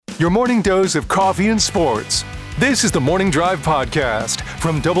your morning dose of coffee and sports. This is the Morning Drive Podcast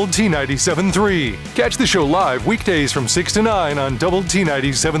from Double T 97.3. Catch the show live weekdays from 6 to 9 on Double T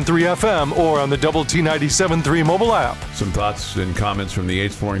 97.3 FM or on the Double T 97.3 mobile app. Some thoughts and comments from the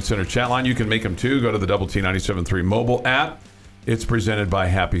Yates Flooring Center chat line. You can make them too. Go to the Double T 97.3 mobile app. It's presented by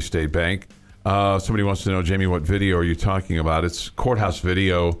Happy State Bank. Somebody wants to know, Jamie, what video are you talking about? It's courthouse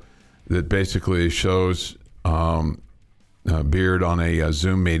video that basically shows Beard on a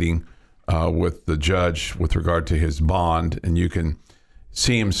Zoom meeting with the judge with regard to his bond, and you can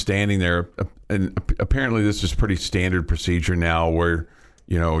see him standing there. And apparently this is pretty standard procedure now where,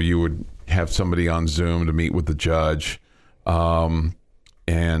 you would have somebody on Zoom to meet with the judge, and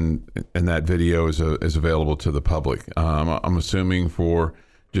that video is available to the public. I'm assuming for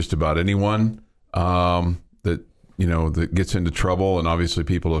just about anyone that gets into trouble, and obviously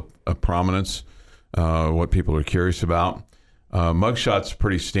people of prominence, what people are curious about. Mugshot's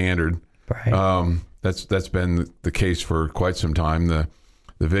pretty standard. Right. That's been the case for quite some time. The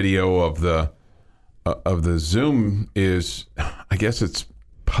video of the Zoom is, I guess it's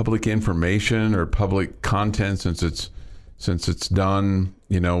public information or public content since it's done,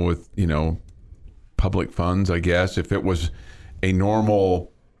 with public funds. I guess if it was a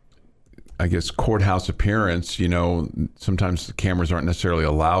normal, I guess, courthouse appearance, sometimes the cameras aren't necessarily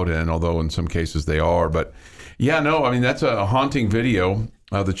allowed in, although in some cases they are. But yeah, no, I mean, that's a haunting video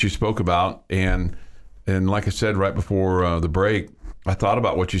that you spoke about. And like I said right before the break, I thought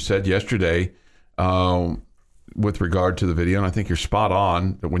about what you said yesterday with regard to the video. And I think you're spot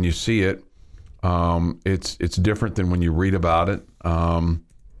on that when you see it, it's different than when you read about it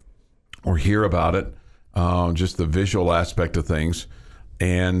or hear about it, just the visual aspect of things.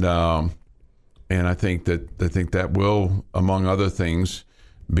 And I think that will, among other things,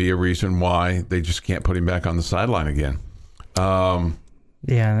 be a reason why they just can't put him back on the sideline again.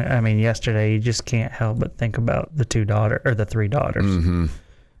 Yeah, I mean, yesterday you just can't help but think about the three daughters, mm-hmm.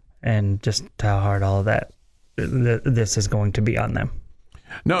 and just how hard all of that this is going to be on them.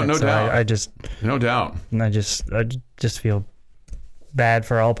 No doubt. No doubt. I just feel bad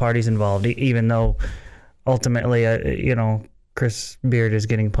for all parties involved, even though ultimately, Chris Beard is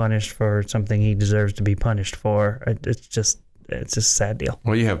getting punished for something he deserves to be punished for. It's just a sad deal.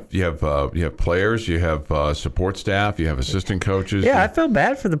 Well, you have players, you have support staff, you have assistant coaches. Yeah, I felt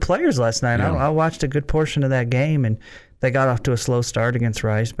bad for the players last night. Yeah. I watched a good portion of that game, and they got off to a slow start against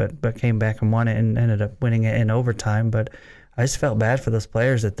Rice, but came back and won it and ended up winning it in overtime. But I just felt bad for those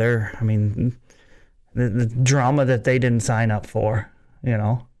players that the drama that they didn't sign up for.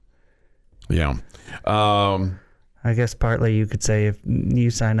 Yeah. I guess partly you could say if you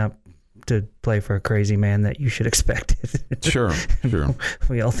sign up to play for a crazy man that you should expect it. Sure.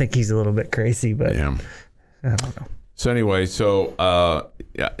 We all think he's a little bit crazy, but yeah. I don't know. So anyway,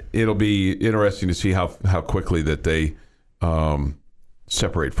 it'll be interesting to see how quickly that they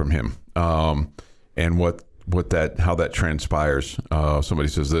separate from him, and how that transpires. Somebody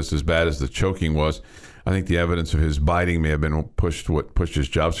says this, as bad as the choking was, I think the evidence of his biting may have been what pushed his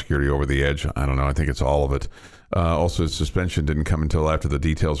job security over the edge. I don't know. I think it's all of it. Also, his suspension didn't come until after the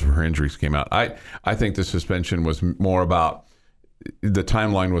details of her injuries came out. I think the suspension was more about the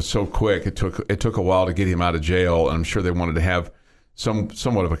timeline was so quick. It took a while to get him out of jail, and I'm sure they wanted to have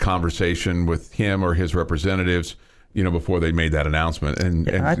somewhat of a conversation with him or his representatives, before they made that announcement. And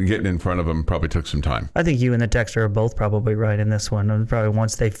getting in front of him probably took some time. I think you and the texter are both probably right in this one. And probably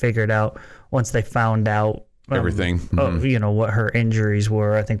once they found out everything, what her injuries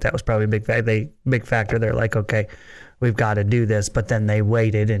were, I think that was probably a big factor. They're like, okay, we've got to do this, but then they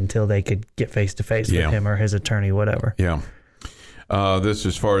waited until they could get face to face with him or his attorney, whatever. Yeah. This,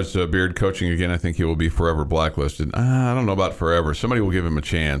 as far as Beard coaching again, I think he will be forever blacklisted. I don't know about forever. Somebody will give him a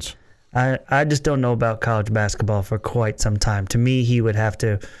chance. I just don't know about college basketball for quite some time. To me, he would have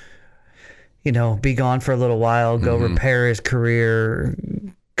to, be gone for a little while, go mm-hmm. repair his career,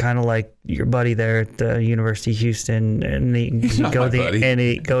 kind of like your buddy there at the University of Houston, and go to the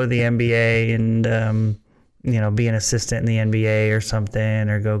NBA and be an assistant in the NBA or something,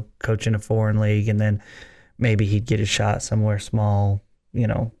 or go coach in a foreign league, and then maybe he'd get a shot somewhere small,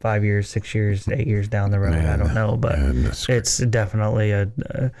 5 years, 6 years, 8 years down the road. I don't know, but it's definitely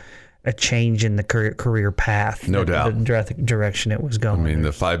a change in the career path. No doubt. The direction it was going. I mean,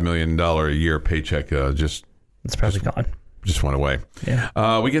 the $5 million a year paycheck it's probably gone. Just went away.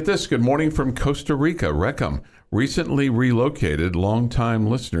 Yeah. We get this. Good morning from Costa Rica. Reckham. Recently relocated, longtime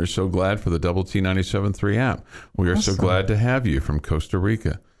listener. So glad for the Double T 97.3 app. We are so glad to have you from Costa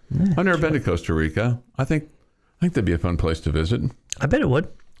Rica. Yeah, I've never been to Costa Rica. I think that'd be a fun place to visit. I bet it would.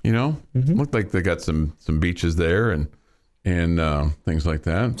 Mm-hmm. Looked like they got some beaches there, and and things like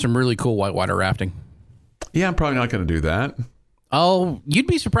that. Some really cool whitewater rafting. Yeah, I'm probably not going to do that. Oh, you'd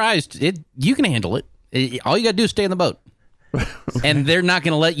be surprised. You can handle it. All you got to do is stay in the boat. And they're not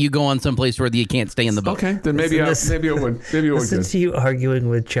going to let you go on someplace where you can't stay in the boat. Okay, then maybe I would. Maybe I would. Listen to you arguing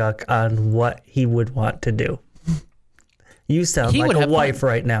with Chuck on what he would want to do. You sound like a wife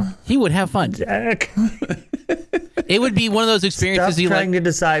right now. He would have fun. Jack. It would be one of those experiences. Stop trying to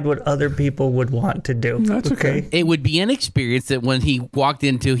decide what other people would want to do. That's okay. It would be an experience that when he walked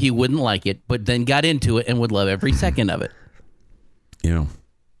into, he wouldn't like it, but then got into it and would love every second of it.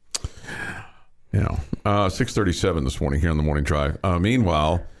 6:37 this morning here on the Morning Drive.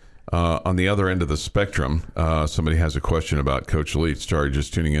 Meanwhile, on the other end of the spectrum, somebody has a question about Coach Leach. Sorry,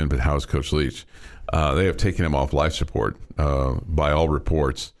 just tuning in, but how's Coach Leach? They have taken him off life support by all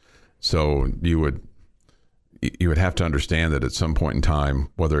reports. So you would have to understand that at some point in time,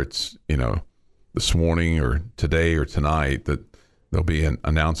 whether it's this morning or today or tonight, that they'll be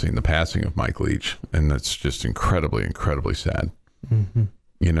announcing the passing of Mike Leach, and that's just incredibly, incredibly sad. Mm-hmm.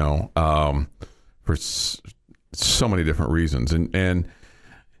 For so many different reasons, and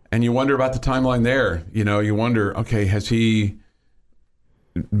you wonder about the timeline there. You wonder, okay, has he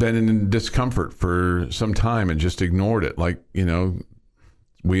been in discomfort for some time and just ignored it, like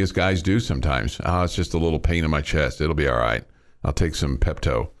we as guys do sometimes? It's just a little pain in my chest. It'll be all right. I'll take some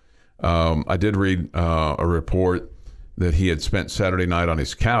Pepto. I did read a report that he had spent Saturday night on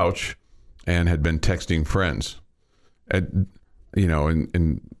his couch and had been texting friends. In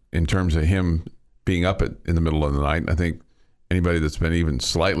terms of him being up in the middle of the night, I think anybody that's been even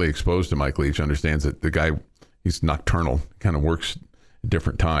slightly exposed to Mike Leach understands that the guy, he's nocturnal, kind of works at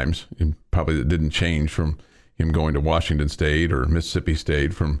different times, and probably that didn't change from him going to Washington State or Mississippi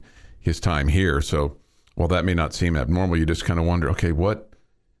State from his time here. So while that may not seem abnormal, you just kind of wonder, okay, what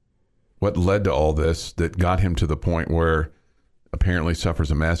led to all this that got him to the point where apparently suffers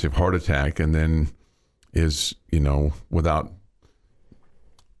a massive heart attack and then is, without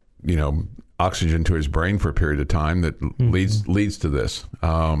oxygen to his brain for a period of time that leads to this.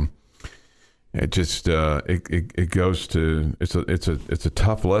 It just it goes to it's a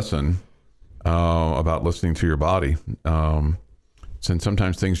tough lesson about listening to your body. And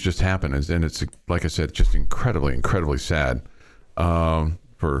sometimes things just happen, and it's, like I said, just incredibly, incredibly sad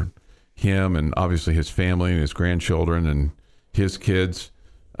for him and obviously his family and his grandchildren and his kids.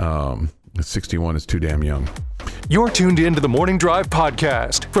 61 is too damn young. You're tuned in to the Morning Drive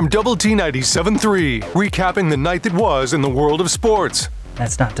podcast from Double T 97.3, recapping the night that was in the world of sports.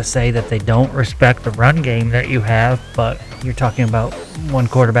 That's not to say that they don't respect the run game that you have, but you're talking about one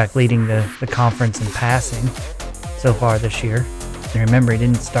quarterback leading the conference in passing so far this year. And remember, he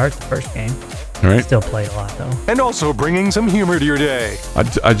didn't start the first game. All right. Still played a lot, though. And also bringing some humor to your day.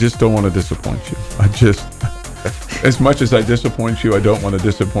 I just don't want to disappoint you. As much as I disappoint you, I don't want to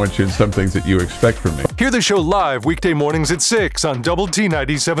disappoint you in some things that you expect from me. Hear the show live weekday mornings at 6 on Double T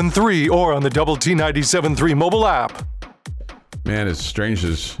 97.3 or on the Double T 97.3 mobile app. Man, as strange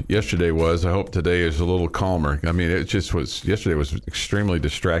as yesterday was, I hope today is a little calmer. I mean, yesterday was extremely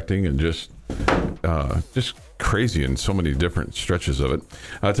distracting and just crazy in so many different stretches of it.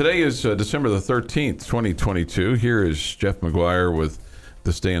 Today is December the 13th, 2022. Here is Jeff McGuire with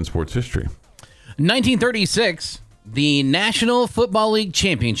this day in sports history. 1936, the National Football League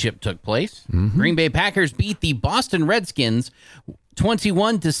Championship took place. Mm-hmm. Green Bay Packers beat the Boston Redskins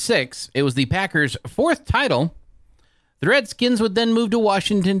 21-6. It was the Packers' fourth title. The Redskins would then move to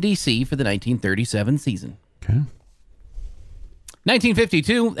Washington, D.C. for the 1937 season. Okay.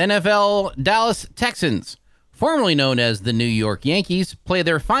 1952, NFL Dallas Texans, formerly known as the New York Yankees, play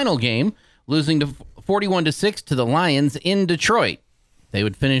their final game, losing to 41-6 to the Lions in Detroit. They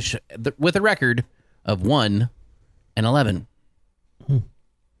would finish with a record of 1-11.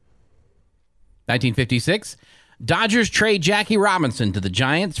 1956, Dodgers trade Jackie Robinson to the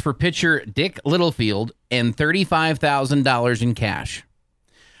Giants for pitcher Dick Littlefield and $35,000 in cash.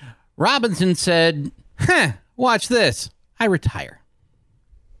 Robinson said, watch this. I retire.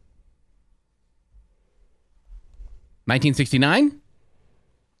 1969,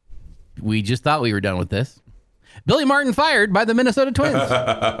 we just thought we were done with this. Billy Martin fired by the Minnesota Twins.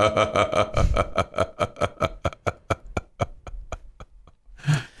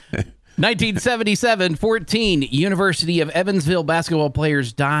 1977, 14 University of Evansville basketball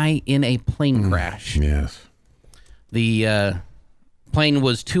players die in a plane crash. Yes. The plane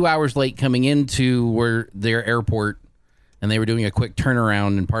was 2 hours late coming into their airport, and they were doing a quick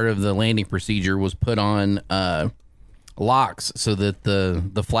turnaround, and part of the landing procedure was put on locks so that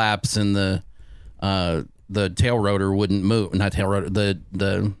the flaps and the tail rotor wouldn't move. Not tail rotor,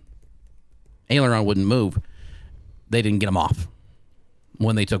 the aileron wouldn't move. they didn't get them off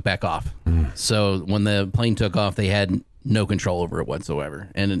when they took back off. So when the plane took off, they had no control over it whatsoever.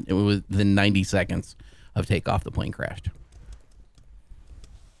 And it was within 90 seconds of takeoff, the plane crashed.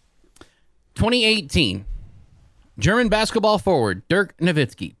 2018, German basketball forward Dirk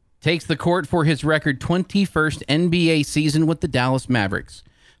Nowitzki takes the court for his record 21st NBA season with the Dallas Mavericks,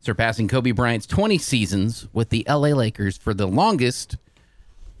 surpassing Kobe Bryant's 20 seasons with the LA Lakers for the longest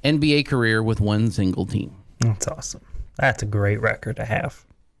NBA career with one single team. That's awesome. That's a great record to have.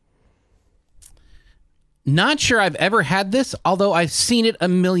 Not sure I've ever had this, although I've seen it a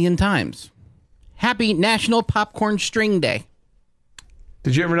million times. Happy National Popcorn String Day.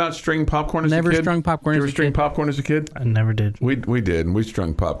 Did you ever not string popcorn as a kid? Never strung popcorn Did you as ever a string kid. popcorn as a kid? I never did. We did. And we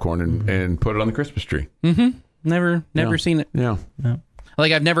strung popcorn and put it on the Christmas tree. Never seen it. Yeah. No.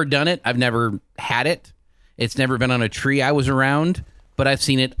 Like, I've never done it. I've never had it. It's never been on a tree I was around, but I've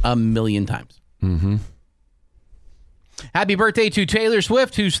seen it a million times. Happy birthday to Taylor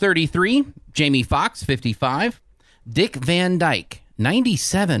Swift, who's 33, Jamie Foxx, 55, Dick Van Dyke,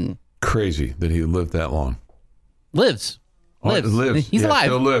 97. Crazy that he lived that long. Lives. Lives. He's alive.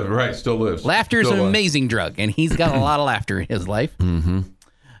 Still lives. Right. Still lives. Laughter is Still an alive. amazing drug, and he's got a lot of laughter in his life.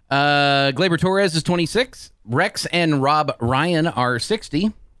 Gleyber Torres is 26. Rex and Rob Ryan are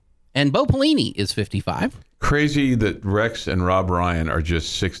 60. And Bo Pelini is 55. Crazy that Rex and Rob Ryan are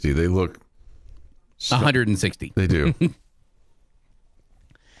just 60. They look 160. They do.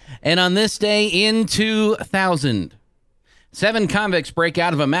 And on this day in 2000, 7 convicts break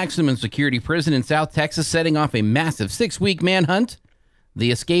out of a maximum security prison in South Texas, setting off a massive 6-week manhunt.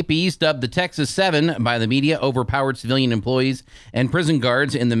 The escapees, dubbed the Texas 7 by the media, overpowered civilian employees and prison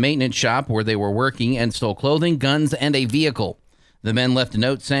guards in the maintenance shop where they were working and stole clothing, guns, and a vehicle. The men left a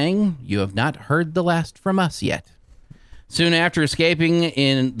note saying, "You have not heard the last from us yet." Soon after escaping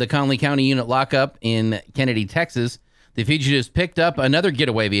in the Conley County Unit lockup in Kennedy, Texas, the fugitives picked up another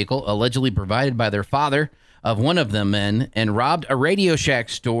getaway vehicle, allegedly provided by their father of one of the men, and robbed a Radio Shack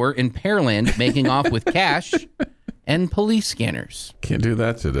store in Pearland, making off with cash and police scanners. Can't do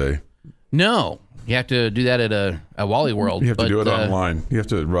that today. No, you have to do that at a Wally World. You have to do it online. You have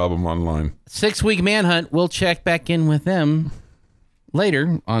to rob them online. 6-week manhunt. We'll check back in with them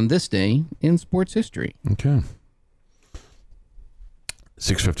later on this day in sports history. Okay.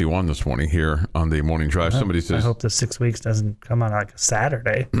 6:51 this morning here on the Morning Drive. Somebody I says, hope the 6 weeks doesn't come on like a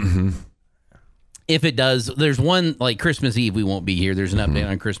Saturday. If it does, there's one, like Christmas Eve, we won't be here. There's an update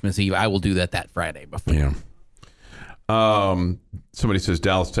on Christmas Eve. I will do that Friday before. yeah. Somebody says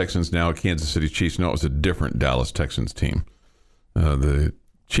Dallas Texans now Kansas City Chiefs. No, it was a different Dallas Texans team. The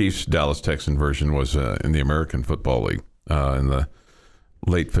Chiefs Dallas Texan version was in the American Football League in the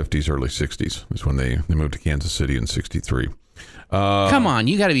late 50s, early 60s. Is when they moved to Kansas City in 63. Come on,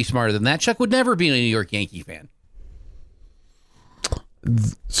 you got to be smarter than that. Chuck would never be a New York Yankee fan.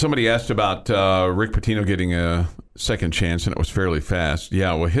 Somebody asked about Rick Pitino getting a second chance, and it was fairly fast.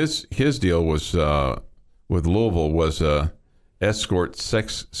 Yeah, well, his deal was with Louisville was a escort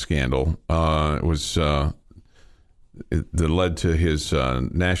sex scandal. It was that led to his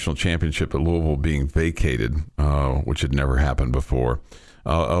national championship at Louisville being vacated, which had never happened before.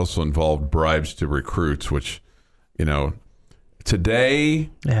 Also involved bribes to recruits, which, today...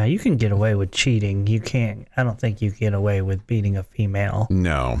 Yeah, you can get away with cheating. You can't. I don't think you can get away with beating a female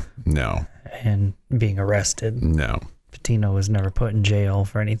No. and being arrested. No. Patino was never put in jail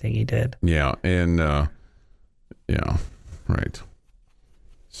for anything he did. Yeah, and yeah, right.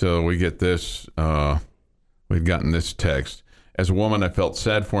 So we get this. We've gotten this text. As a woman, I felt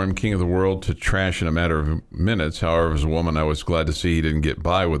sad for him, king of the world, to trash in a matter of minutes. However, as a woman, I was glad to see he didn't get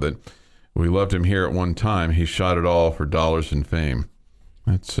by with it. We loved him here at one time. He shot it all for dollars and fame.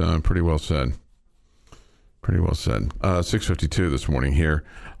 That's pretty well said. Pretty well said. 6:52 this morning here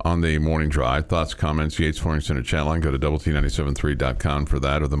on the Morning Drive. Thoughts, comments, Yates Flooring Center chat line. Go to WT973.com for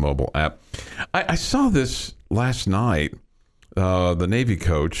that or the mobile app. I saw this last night. The Navy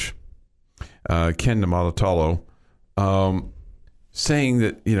coach, Ken Namatalo, saying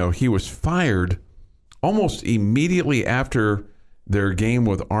that, he was fired almost immediately after their game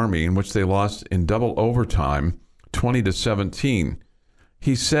with Army, in which they lost in double overtime, 20-17.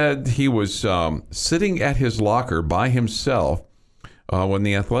 He said he was sitting at his locker by himself when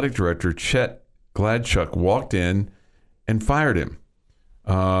the athletic director, Chet Gladchuk, walked in and fired him.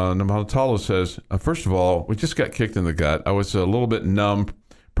 Namatalo says, first of all, we just got kicked in the gut. I was a little bit numb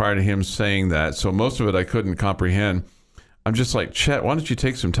prior to him saying that, so most of it I couldn't comprehend. I'm just like, Chet, why don't you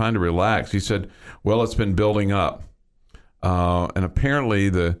take some time to relax? He said, well, it's been building up. And apparently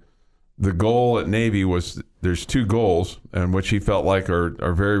the goal at Navy was, there's 2 goals, and which he felt like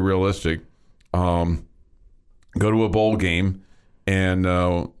are very realistic. go to a bowl game and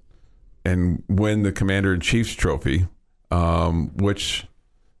win the Commander-in-Chief's trophy, which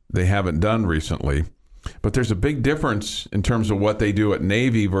they haven't done recently. But there's a big difference in terms of what they do at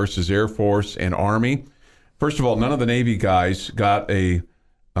Navy versus Air Force and Army. First of all, none of the Navy guys got a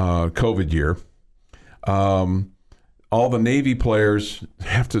COVID year. All the Navy players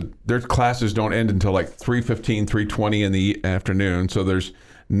their classes don't end until like 3:15, 3:20 in the afternoon. So there's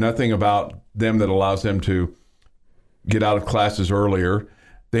nothing about them that allows them to get out of classes earlier.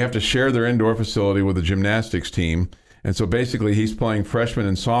 They have to share their indoor facility with the gymnastics team. And so basically he's playing freshmen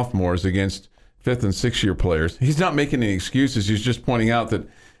and sophomores against 5th and 6th year players. He's not making any excuses. He's just pointing out that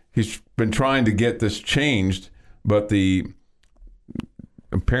he's been trying to get this changed, but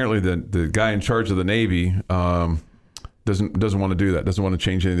apparently the guy in charge of the Navy doesn't want to do that, doesn't want to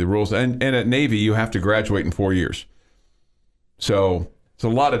change any of the rules. And at Navy, you have to graduate in 4 years. So it's a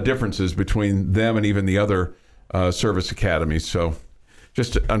lot of differences between them and even the other service academies. So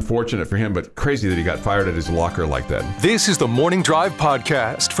just unfortunate for him, but crazy that he got fired at his locker like that. This is the Morning Drive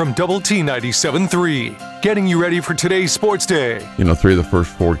podcast from Double T 97.3, getting you ready for today's sports day. 3 of the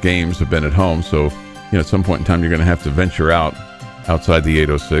first 4 games have been at home. So, at some point in time, you're going to have to venture outside the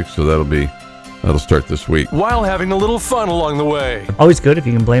 806. So that'll start this week. While having a little fun along the way. Always good if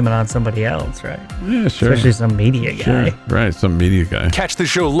you can blame it on somebody else, right? Yeah, sure. Especially some media guy. Sure. Right, some media guy. Catch the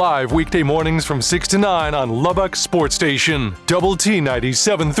show live weekday mornings from 6 to 9 on Lubbock Sports Station, Double T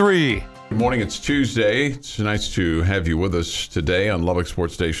 97.3. Good morning, it's Tuesday. It's nice to have you with us today on Lubbock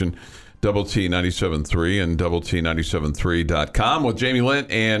Sports Station, Double T 97.3 and Double T 97.3.com with Jamie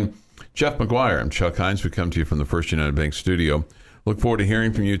Lent and Jeff McGuire. I'm Chuck Heinz. We come to you from the First United Bank studio. Look forward to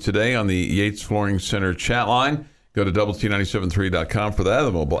hearing from you today on the Yates Flooring Center chat line. Go to double-T973.com for that.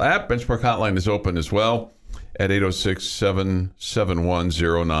 The mobile app. Benchmark hotline is open as well at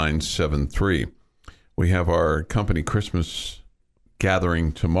 806-771-0973. We have our company Christmas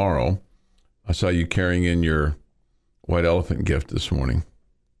gathering tomorrow. I saw you carrying in your white elephant gift this morning.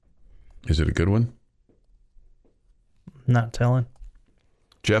 Is it a good one? Not telling.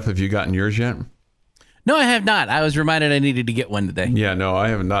 Jeff, have you gotten yours yet? No, I have not. I was reminded I needed to get one today. Yeah, no, I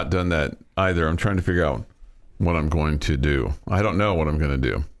have not done that either. I'm trying to figure out what I'm going to do. I don't know what I'm going to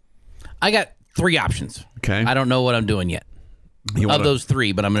do. I got 3 options. Okay. I don't know what I'm doing yet. Those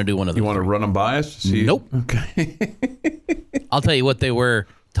 3, but I'm going to do one of them. You want to run them by us? See? Nope. Okay. I'll tell you what they were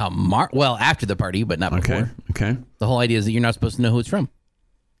tomorrow. Well, after the party, but not before. Okay. The whole idea is that you're not supposed to know who it's from.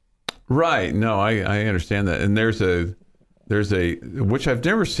 Right. No, I understand that. And there's a which I've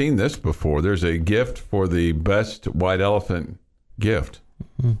never seen this before. There's a gift for the best white elephant gift.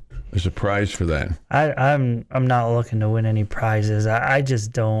 Mm-hmm. There's a prize for that. I'm not looking to win any prizes. I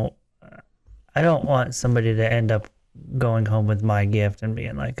just don't. I don't want somebody to end up going home with my gift and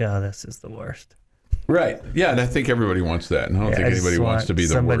being like, "Oh, this is the worst." Right. Yeah, and I think everybody wants that. And I don't think anybody wants to be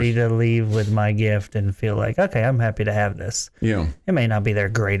the worst. Somebody to leave with my gift and feel like, okay, I'm happy to have this. Yeah. It may not be their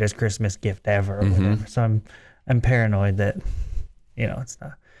greatest Christmas gift ever, or whatever. So I'm paranoid that, it's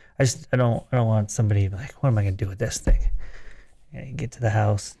not. I don't want somebody to be like, what am I going to do with this thing? You get to the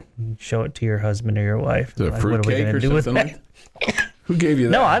house, you show it to your husband or your wife. The like, fruit what are we cake going or to do with something that? Who gave you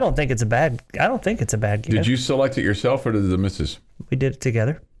that? No, I don't think it's a bad gift. Did you select it yourself or did the missus? We did it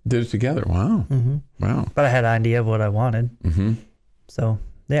together. Did it together. Wow. Mm-hmm. Wow. But I had an idea of what I wanted. Mm-hmm. So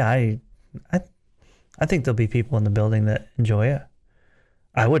yeah, I think there'll be people in the building that enjoy it.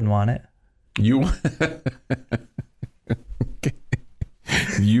 I wouldn't want it. You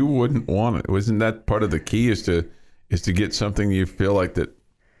you wouldn't want it. Wasn't that part of the key is to get something you feel like that?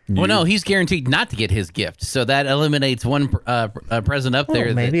 Well, no, he's guaranteed not to get his gift, so that eliminates one present up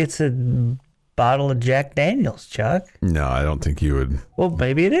there. Maybe it's a bottle of Jack Daniels, Chuck. No, I don't think you would. Well,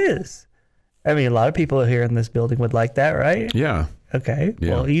 maybe it is. I mean, a lot of people here in this building would like that, right? Yeah. Okay.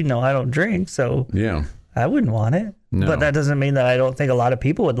 Yeah. Well, I don't drink, so yeah, I wouldn't want it. No. But that doesn't mean that I don't think a lot of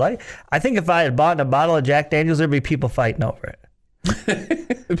people would like. I think if I had bought a bottle of Jack Daniels, there'd be people fighting over it.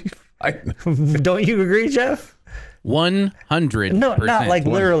 Don't you agree, Jeff? 100%. No, not like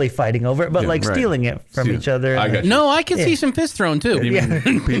literally fighting over it, but like right. stealing it from each other. No, I can see some fist thrown too.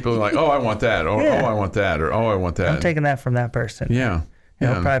 People are like, oh, I want that, or oh, I want that, or oh, I want that. I'm taking that from that person. Yeah.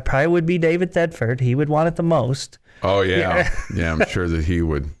 Probably would be David Thedford. He would want it the most. Oh yeah, yeah. I'm sure that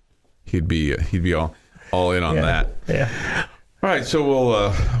he'd be all in on that. Yeah. All right,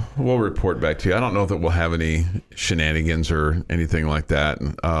 so we'll report back to you. I don't know that we'll have any shenanigans or anything like that.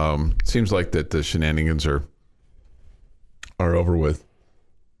 It seems like that the shenanigans are over with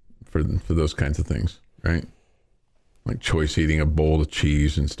for those kinds of things, right? Like choice eating a bowl of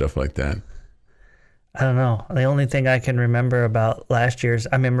cheese and stuff like that. I don't know. The only thing I can remember about last year's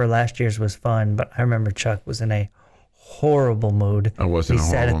was fun, but I remember Chuck was in a horrible mood. I wasn't. He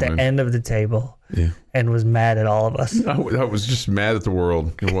sat at the end of the table and was mad at all of us. I was just mad at the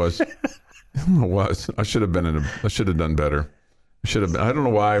world. It was. It was. I should have done better. I don't know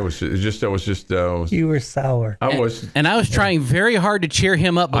why. I was You were sour. I was. And I was trying very hard to cheer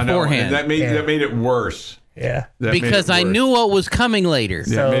him up beforehand. I know, and that made it worse. Yeah. Because I knew what was coming later.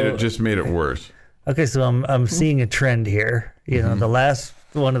 It just made it worse. Okay, so I'm seeing a trend here. You know,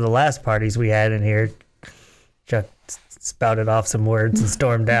 one of the last parties we had in here, Chuck spouted off some words and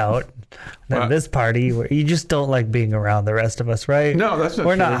stormed out. Then this party, you just don't like being around the rest of us, right? No, that's not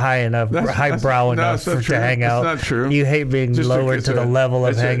We're true. not highbrow enough to hang out. That's not true. You hate being lowered to the level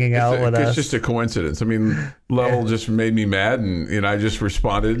of hanging out with us. It's just a coincidence. I mean, level just made me mad, and I just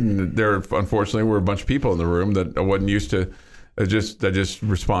responded. And there, unfortunately, were a bunch of people in the room that I wasn't used to. I just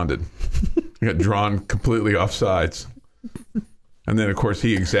responded. I got drawn completely off sides. And then, of course,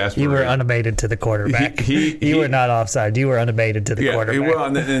 he exasperated. You were unabated to the quarterback. You were not offside. You were unabated to the quarterback. Well,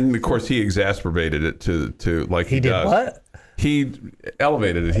 and then, of course, he exacerbated it to like he did does. What? He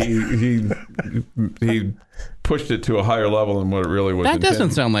elevated it. He pushed it to a higher level than what it really was. That intended.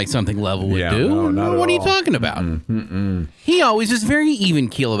 doesn't sound like something Level would do. No, not what at are you all. talking about? He always is very even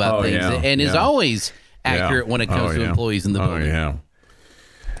keel about things and is always accurate when it comes to employees in the building. Oh, yeah.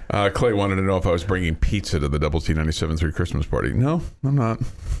 Clay wanted to know if I was bringing pizza to the Double T 97.3 Christmas party. No, I'm not.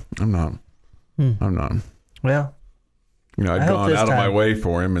 I'm not. Well, I'd gone out of my way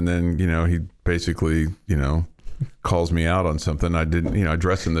for him, and then, he basically, calls me out on something. I didn't, I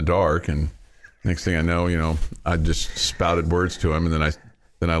dressed in the dark, and next thing I know, I just spouted words to him, and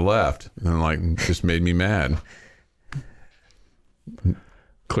then I left, and just made me mad.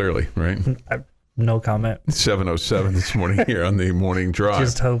 Clearly, right? no comment. 7:07 this morning here on the morning drive.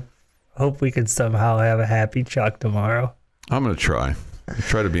 Just hope we can somehow have a happy Chuck tomorrow. I'm gonna try.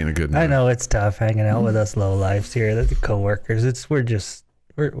 Try to be in a good mood. I know it's tough hanging out with us low lives here, the coworkers. We're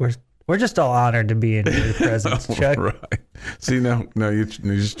just all honored to be in your presence, Chuck. Right. See, no, you're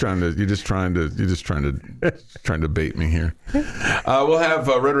just trying to bait me here. We'll have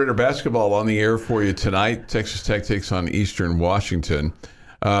Red Raider basketball on the air for you tonight. Texas Tech takes on Eastern Washington.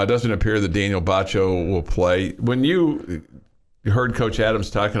 It doesn't appear that Daniel Baccio will play. When you heard Coach Adams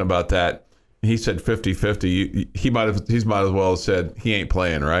talking about that, he said 50-50. He might as well have said he ain't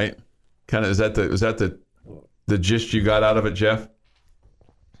playing, right? Kind of is that the gist you got out of it, Jeff?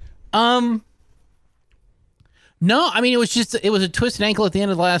 No, I mean it was a twisted ankle at the end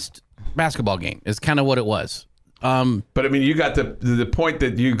of the last basketball game. Is kind of what it was. But I mean, you got the point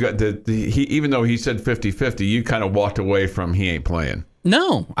that you got he even though he said 50-50, you kind of walked away from he ain't playing.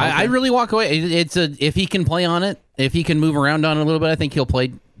 No, okay. I really walk away. It's if he can play on it, if he can move around on it a little bit, I think he'll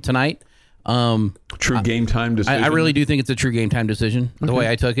play tonight. True game time decision. I really do think it's a true game time decision. The way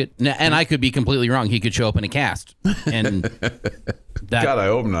I took it, and I could be completely wrong. He could show up in a cast, and God, I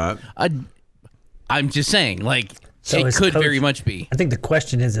hope not. I'm just saying, So it could Coach, very much be. I think the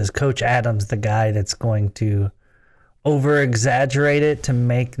question is Coach Adams the guy that's going to over-exaggerate it to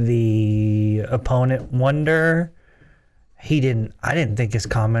make the opponent wonder? I didn't think his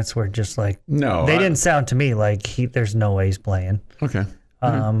comments were just no. They didn't sound to me like there's no way he's playing. Okay.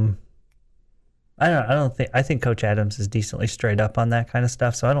 I think Coach Adams is decently straight up on that kind of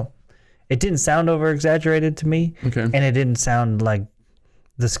stuff. So it didn't sound over-exaggerated to me. Okay. And it didn't sound like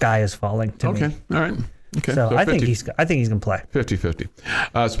the sky is falling to me. Okay. All right. Okay. So I think he's going to play.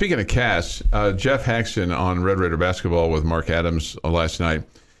 50-50. Speaking of casts, Jeff Haxton on Red Raider basketball with Mark Adams last night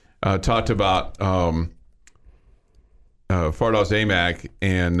talked about Fardaws Amack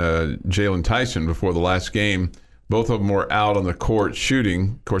and Jalen Tyson before the last game. Both of them were out on the court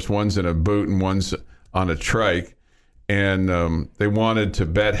shooting. Of course, one's in a boot and one's on a trike. And they wanted to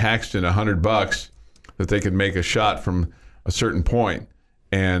bet Haxton $100 that they could make a shot from a certain point.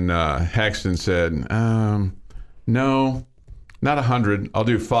 And Haxton said, no, not 100. I'll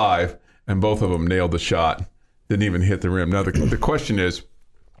do 5. And both of them nailed the shot. Didn't even hit the rim. Now, the question is,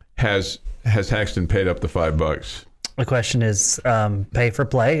 has Haxton paid up the $5? The question is pay for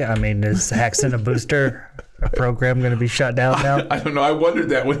play. I mean, is Haxton a booster? A program going to be shut down now? I don't know. I wondered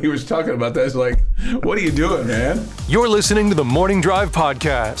that when he was talking about that. It's like, what are you doing, man? You're listening to the Morning Drive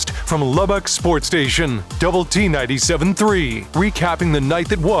podcast from Lubbock Sports Station, Double T 97.3, recapping the night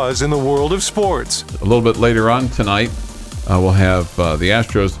that was in the world of sports. A little bit later on tonight, we'll have the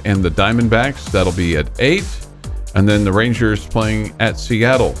Astros and the Diamondbacks. That'll be at 8. And then the Rangers playing at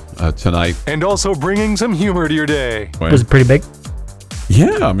Seattle tonight. And also bringing some humor to your day. Was it pretty big?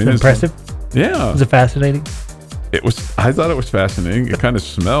 Yeah. I mean, impressive? Yeah. Was it fascinating? I thought it was fascinating. It kind of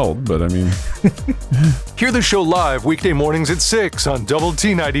smelled, but I mean. Hear the show live weekday mornings at 6 on Double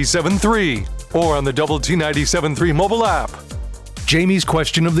T 97.3 or on the Double T 97.3 mobile app. Jamie's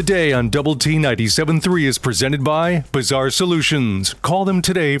question of the day on Double T 97.3 is presented by Bizarre Solutions. Call them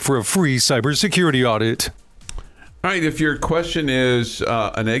today for a free cybersecurity audit. All right, if your question is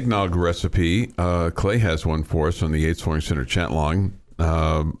an eggnog recipe, Clay has one for us on the Yates Flooring Center chat line.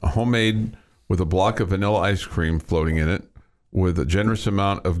 Homemade with a block of vanilla ice cream floating in it with a generous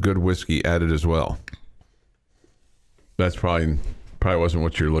amount of good whiskey added as well. That's probably wasn't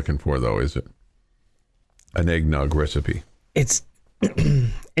what you're looking for, though, is it? An eggnog recipe. It's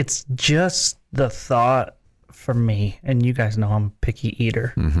just the thought for me, and you guys know I'm a picky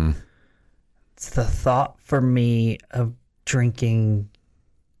eater. Mm-hmm. It's the thought for me of drinking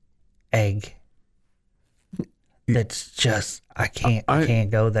egg. That's just I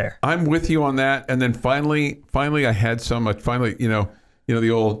can't go there. I'm with you on that. And then finally I had some. You know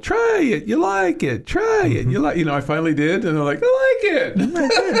the old try it, you like it, try it, you like. I finally did, and they're like, I like it.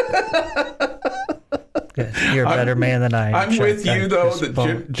 Good. You're a better man than I am. I'm with you though.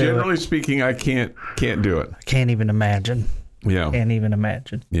 That generally speaking, I can't do it. I can't even imagine. Yeah. Can't even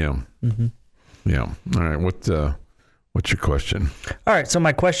imagine. Yeah. Mm-hmm. Yeah. All right. What's your question? All right. So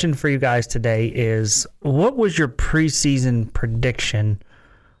my question for you guys today is, what was your preseason prediction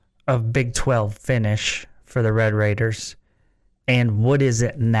of Big 12 finish for the Red Raiders, and what is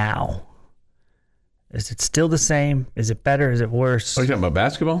it now? Is it still the same? Is it better? Is it worse? Oh, you're talking about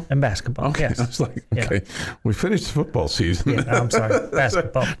basketball? And basketball. Okay. Yes. I was like, okay, we finished the football season. Yeah, I'm sorry.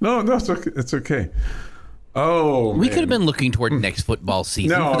 Basketball. No, it's okay. It's okay. Oh, we man. could have been looking toward next football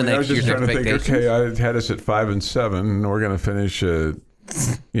season No, for the I next was just year's trying to think. expectations. Okay, I had us at 5-7, and we're going to finish,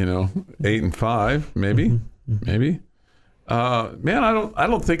 8-5, maybe, maybe. Man, I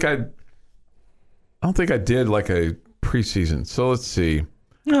don't think I did like a preseason. So let's see.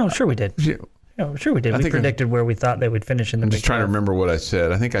 No, sure we did. Yeah. No, sure we did. We predicted where we thought they would finish in the I'm Big just trying to 12. remember what I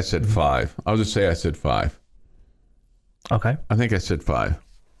said. I think I said 5. I'll just say I said 5. Okay. I think I said 5.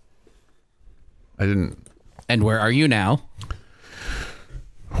 I didn't. And where are you now?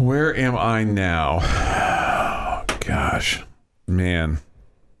 Where am I now? Gosh, man.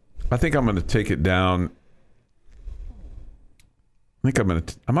 I think I'm going to take it down. I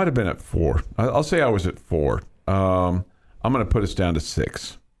might have been at 4. I'll say I was at 4. I'm going to put us down to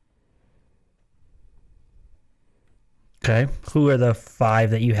 6. Okay. Who are the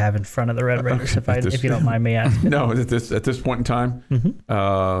 5 that you have in front of the Red Raiders, if you don't mind me asking? No, at this point in time,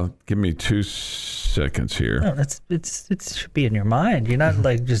 give me 2 seconds here. No, it should be in your mind. You're not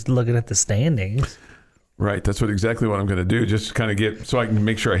like just looking at the standings. Right, that's exactly what I'm going to do. Just kind of so I can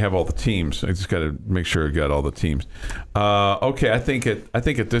make sure I have all the teams. I just got to make sure I got all the teams. Okay, I think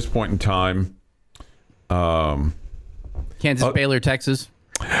at this point in time, Kansas, Baylor, Texas.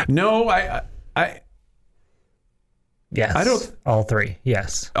 No, Yes. I don't. All 3.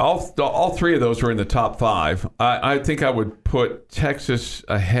 Yes. All 3 of those were in the top 5. I think I would put Texas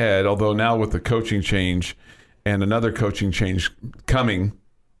ahead, although now with the coaching change and another coaching change coming,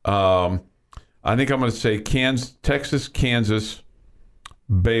 I think I'm going to say Texas, Kansas,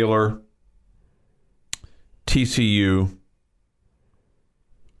 Baylor, TCU,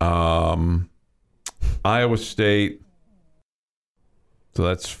 Iowa State. So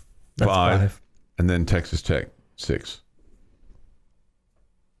that's 5. And then Texas Tech, 6.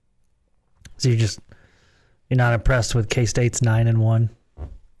 So you're not impressed with K-State's 9-1?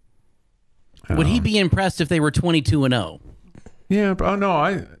 Would he be impressed if they were 22-0? Yeah. Oh no,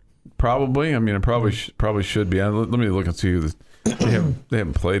 I probably should be. Let me look and see who they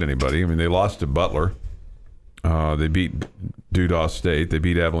haven't played anybody. I mean, they lost to Butler. They beat Dudas State. They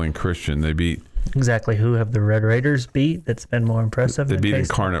beat Abilene Christian. They beat exactly who have the Red Raiders beat that's been more impressive. They beat K-State?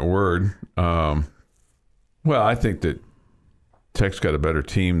 Incarnate Word. Well, I think that Tech's got a better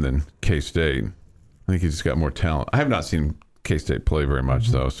team than K-State. I think he's just got more talent. I have not seen K-State play very much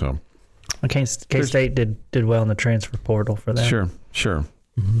though. So K-State did well in the transfer portal for that. Sure.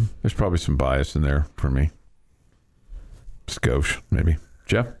 Mm-hmm. There's probably some bias in there for me. Skosh, maybe.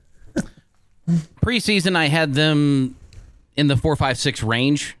 Jeff? Preseason, I had them in the 4, 5, 6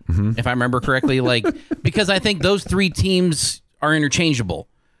 range, if I remember correctly. Because I think those 3 teams are interchangeable.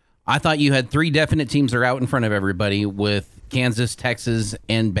 I thought you had 3 definite teams that are out in front of everybody with Kansas, Texas,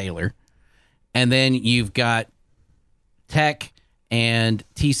 and Baylor. And then you've got Tech and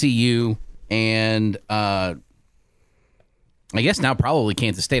TCU and I guess now probably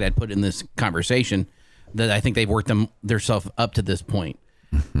Kansas State I'd put in this conversation that I think they've worked themselves up to this point.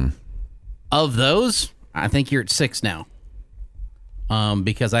 Mm-hmm. Of those, I think you're at 6 now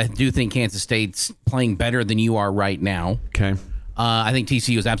because I do think Kansas State's playing better than you are right now. Okay. I think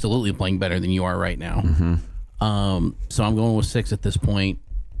TCU is absolutely playing better than you are right now. So I'm going with 6 at this point,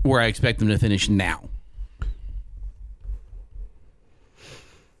 where I expect them to finish now.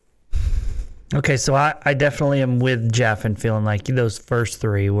 Okay, so I definitely am with Jeff and feeling like those first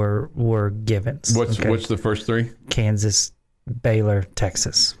 3 were givens. What's the first 3? Kansas, Baylor,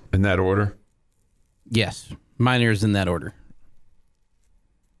 Texas. In that order? Yes, mine is in that order.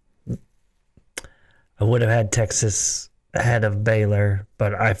 I would have had Texas ahead of Baylor,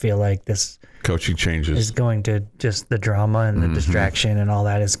 but I feel like this coaching changes is going to just the drama and the distraction and all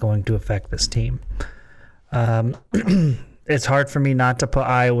that is going to affect this team. It's hard for me not to put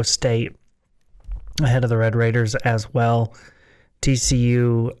Iowa State ahead of the Red Raiders as well.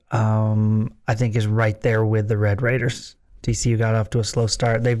 TCU, I think, is right there with the Red Raiders. TCU got off to a slow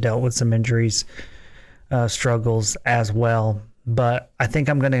start. They've dealt with some injuries, struggles as well. But I think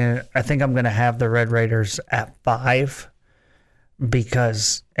I'm gonna have the Red Raiders at 5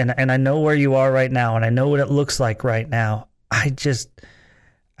 because and I know where you are right now and I know what it looks like right now. You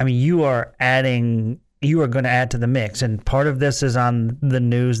are going to add to the mix, and part of this is on the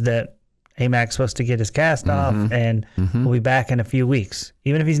news that AMAC's supposed to get his cast off and we'll be back in a few weeks.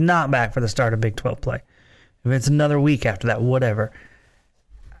 Even if he's not back for the start of Big 12 play. If it's another week after that, whatever.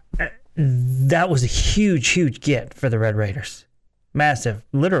 That was a huge, huge get for the Red Raiders. Massive,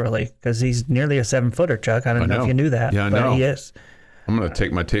 literally, because he's nearly a 7-footer, Chuck. I don't know if you knew that. Yeah, I know. But he is. I'm going to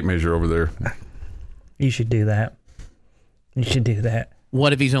take my tape measure over there. You should do that.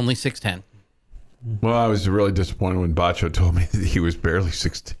 What if he's only 6'10"? Well, I was really disappointed when Bacho told me that he was barely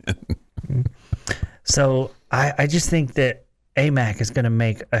 6'10". So I just think that AMAC is going to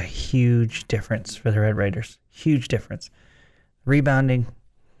make a huge difference for the Red Raiders. Huge difference. Rebounding,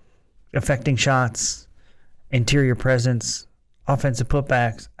 affecting shots, interior presence, offensive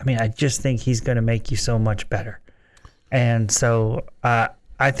putbacks. I just think he's going to make you so much better. And so I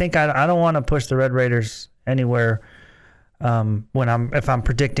think I don't want to push the Red Raiders anywhere if I'm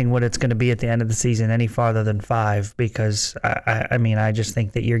predicting what it's going to be at the end of the season any farther than 5, because I just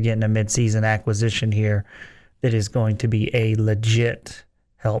think that you're getting a midseason acquisition here that is going to be a legit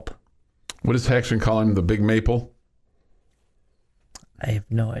help. What does Hexon call him? The Big Maple? I have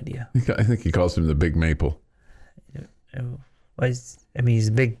no idea. I think he calls him the Big Maple. He's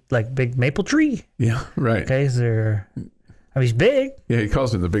big, like big maple tree. Yeah, right. Okay, he's big. Yeah, he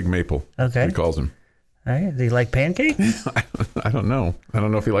calls him the Big Maple. Okay. He calls him. All right. Does he like pancakes? I don't know. I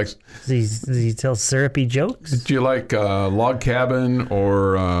don't know if he likes... Does he tell syrupy jokes? Do you like Log Cabin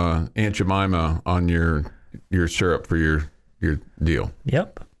or Aunt Jemima on your syrup for your deal?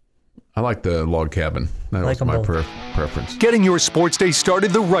 Yep. I like the Log Cabin. That was my preference. Getting your sports day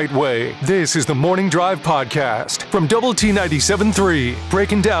started the right way. This is the Morning Drive Podcast from Double T 97.3,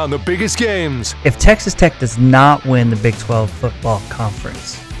 breaking down the biggest games. If Texas Tech does not win the Big 12 football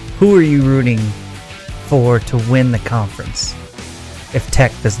conference, who are you rooting for to win the conference if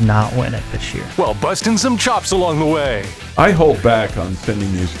Tech does not win it this year? Well, busting some chops along the way. I hold back on sending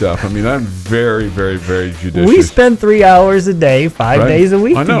you stuff. I'm very, very, very judicious. We spend 3 hours a day, 5 days a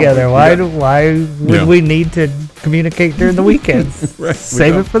week together. Why would we need to communicate during the weekends? Right,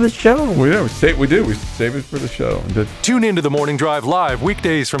 Save it for the show. We do. We save it for the show. Tune into the Morning Drive live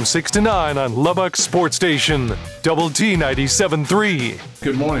weekdays from 6 to 9 on Lubbock Sports Station, Double T 97.3.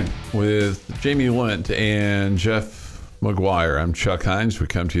 Good morning with Jamie Lent and Jeff McGuire. I'm Chuck Heinz. We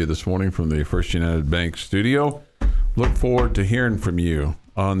come to you this morning from the First United Bank studio. Look forward to hearing from you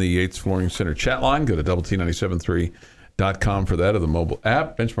on the Yates Flooring Center chat line. Go to doublet973.com for that, or the mobile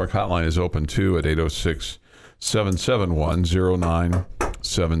app. Benchmark hotline is open too at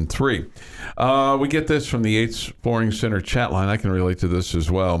 806-771-0973. We get this from the Yates Flooring Center chat line. I can relate to this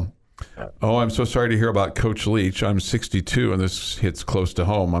as well. Oh, I'm so sorry to hear about Coach Leach. I'm 62, and this hits close to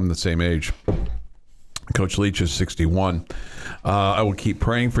home. I'm the same age. Coach Leach is 61. I will keep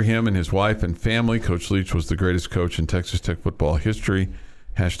praying for him and his wife and family. Coach Leach was the greatest coach in Texas Tech football history.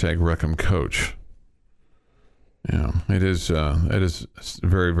 #Wreck'emCoach. Yeah, it is a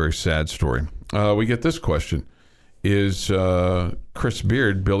very, very sad story. We get this question. Is Chris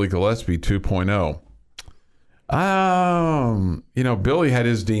Beard Billy Gillespie 2.0? Billy had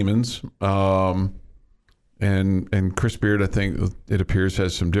his demons. And Chris Beard, I think it appears,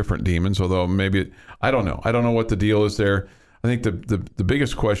 has some different demons, although maybe I don't know. I don't know what the deal is there. I think the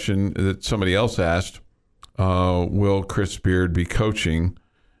biggest question that somebody else asked, will Chris Beard be coaching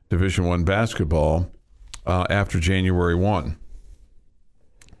Division I basketball after January 1?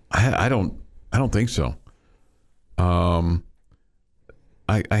 I don't think so. I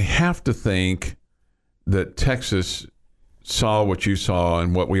have to think that Texas saw what you saw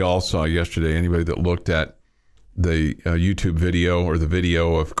and what we all saw yesterday, anybody that looked at the YouTube video or the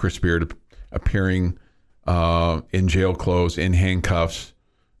video of Chris Beard appearing in jail clothes, in handcuffs,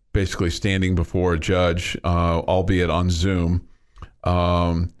 basically standing before a judge, albeit on Zoom,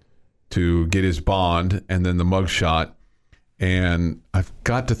 to get his bond, and then the mugshot. And I've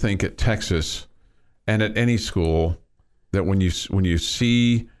got to think at Texas and at any school that when you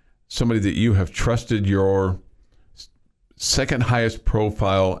see somebody that you have trusted your second highest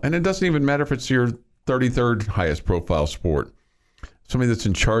profile, and it doesn't even matter if it's your 33rd highest profile sport, somebody that's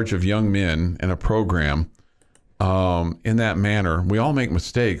in charge of young men in a program in that manner. We all make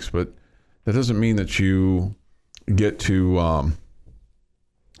mistakes, but that doesn't mean that you get to,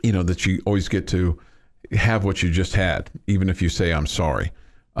 that you always get to have what you just had, even if you say, I'm sorry.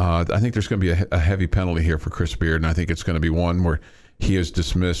 I think there's going to be a heavy penalty here for Chris Beard, and I think it's going to be one where he is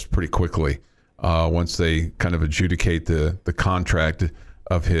dismissed pretty quickly once they kind of adjudicate the contract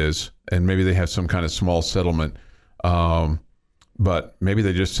of his, and maybe they have some kind of small settlement. But maybe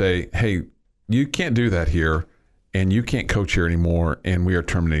they just say, hey, you can't do that here, and you can't coach here anymore, and we are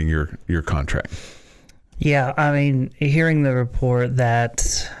terminating your contract. Yeah, I mean, hearing the report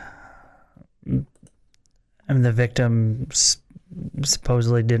that the victim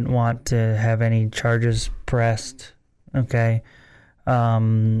supposedly didn't want to have any charges pressed, okay,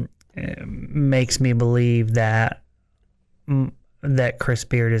 makes me believe that Chris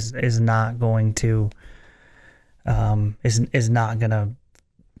Beard is not going to is not going to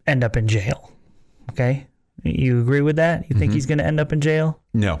end up in jail. Okay, you agree with that? You think he's going to end up in jail?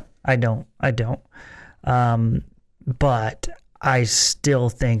 No, I don't. But I still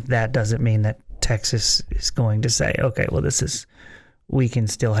think that doesn't mean that Texas is going to say, okay, well, we can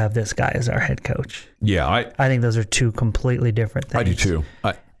still have this guy as our head coach. Yeah, I think those are two completely different things. I do too.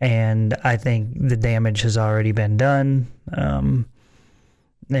 And I think the damage has already been done.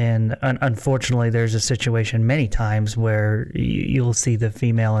 And unfortunately, there's a situation many times where you'll see the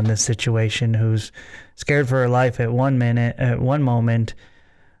female in this situation who's scared for her life at one moment,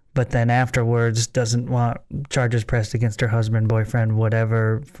 but then afterwards doesn't want charges pressed against her husband, boyfriend,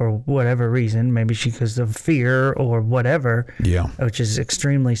 whatever, for whatever reason, maybe because of fear or whatever. Yeah, which is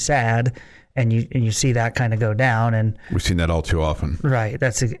extremely sad. And you see that kind of go down, and we've seen that all too often. Right,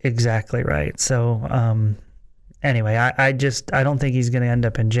 that's exactly right. So anyway, I don't think he's going to end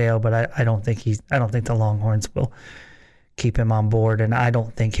up in jail, but I don't think the Longhorns will keep him on board, and I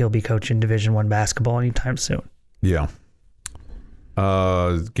don't think he'll be coaching Division I basketball anytime soon. Yeah.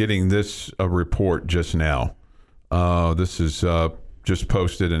 Getting this report just now. This is just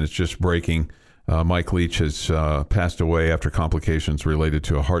posted, and it's just breaking. Mike Leach has passed away after complications related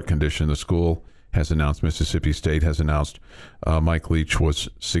to a heart condition. The school has announced, Mississippi State has announced, Mike Leach was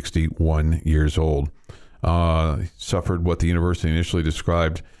 61 years old. Suffered what the university initially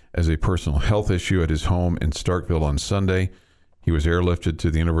described as a personal health issue at his home in Starkville on Sunday. He was airlifted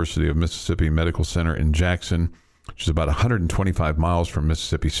to the University of Mississippi Medical Center in Jackson, which is about 125 miles from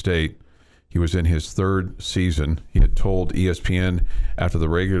Mississippi State. He was in his third season. He had told ESPN after the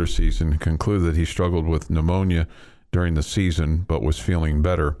regular season, concluded that he struggled with pneumonia during the season, but was feeling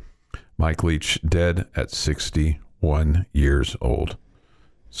better. Mike Leach dead at 61 years old.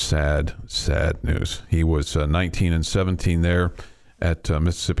 Sad, sad news. He was 19 and 17 there at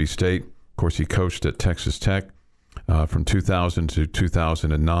Mississippi State. Of course, he coached at Texas Tech from 2000 to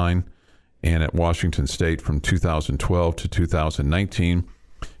 2009, and at Washington State from 2012 to 2019.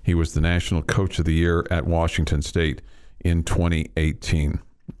 He was the National Coach of the Year at Washington State in 2018.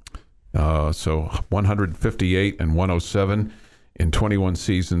 So 158 and 107 in 21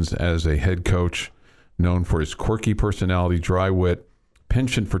 seasons as a head coach, known for his quirky personality, dry wit,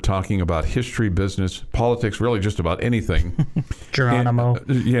 penchant for talking about history, business, politics, really just about anything. Geronimo.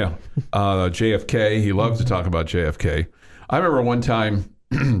 JFK. He loved to talk about JFK. I remember one time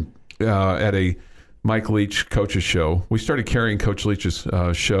at a Mike Leach coach's show. We started carrying Coach Leach's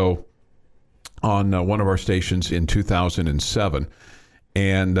show on one of our stations in 2007.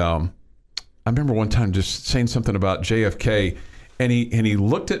 And I remember one time just saying something about JFK, and he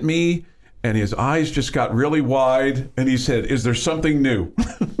looked at me, and his eyes just got really wide, and he said, "Is there something new?"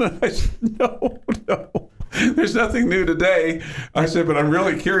 I said, No. There's nothing new today. I said, but I'm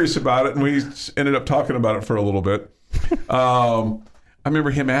really curious about it, and we ended up talking about it for a little bit. I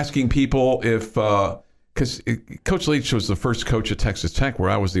remember him asking people if, because Coach Leach was the first coach at Texas Tech where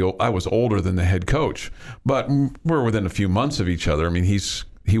I was older than the head coach, but we're within a few months of each other. I mean,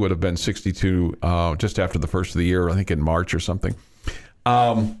 he would have been 62 just after the first of the year, I think in March or something.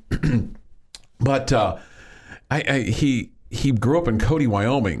 But he grew up in Cody,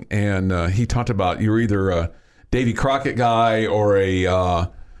 Wyoming, and he talked about you're either Davy Crockett guy or a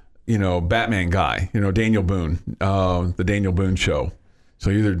Batman guy. Daniel Boone, the Daniel Boone Show. So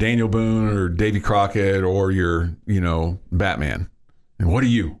either Daniel Boone or Davy Crockett or you're Batman. And what are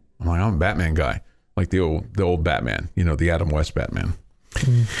you? I'm like, I'm a Batman guy, like the old Batman. The Adam West Batman.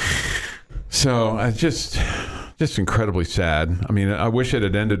 So I just incredibly sad. I mean, I wish it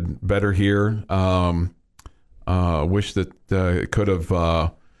had ended better here. Wish that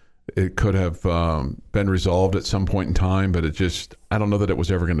it could have been resolved at some point in time, but I don't know that it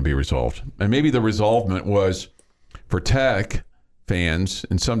was ever going to be resolved. And maybe the resolvement was for Tech fans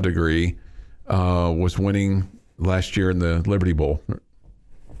in some degree was winning last year in the Liberty Bowl.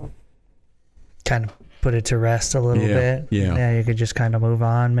 Kind of put it to rest a little bit. Yeah, you could just kind of move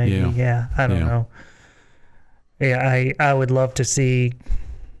on maybe. Yeah, I don't know. Yeah, I would love to see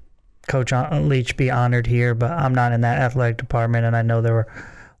Coach Leach be honored here, but I'm not in that athletic department, and I know there were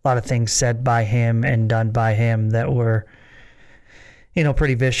a lot of things said by him and done by him that were,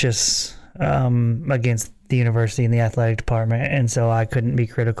 pretty vicious against the university and the athletic department, and so I couldn't be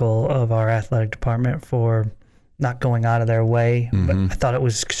critical of our athletic department for not going out of their way. Mm-hmm. But I thought it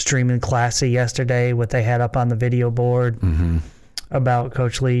was extremely classy yesterday, what they had up on the video board about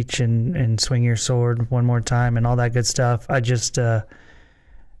Coach Leach and swing your sword one more time and all that good stuff. I just, I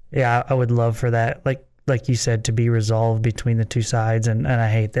would love for that, like you said, to be resolved between the two sides. And I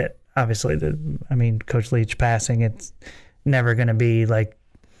hate that, obviously, Coach Leach passing, it's never going to be like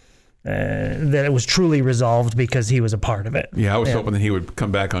that it was truly resolved because he was a part of it. Yeah, I was hoping that he would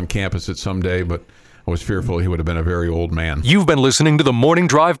come back on campus at some day, but I was fearful he would have been a very old man. You've been listening to the Morning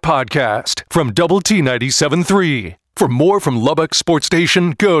Drive podcast from Double T 97.3. For more from Lubbock Sports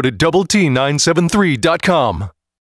Station, go to doublet973.com.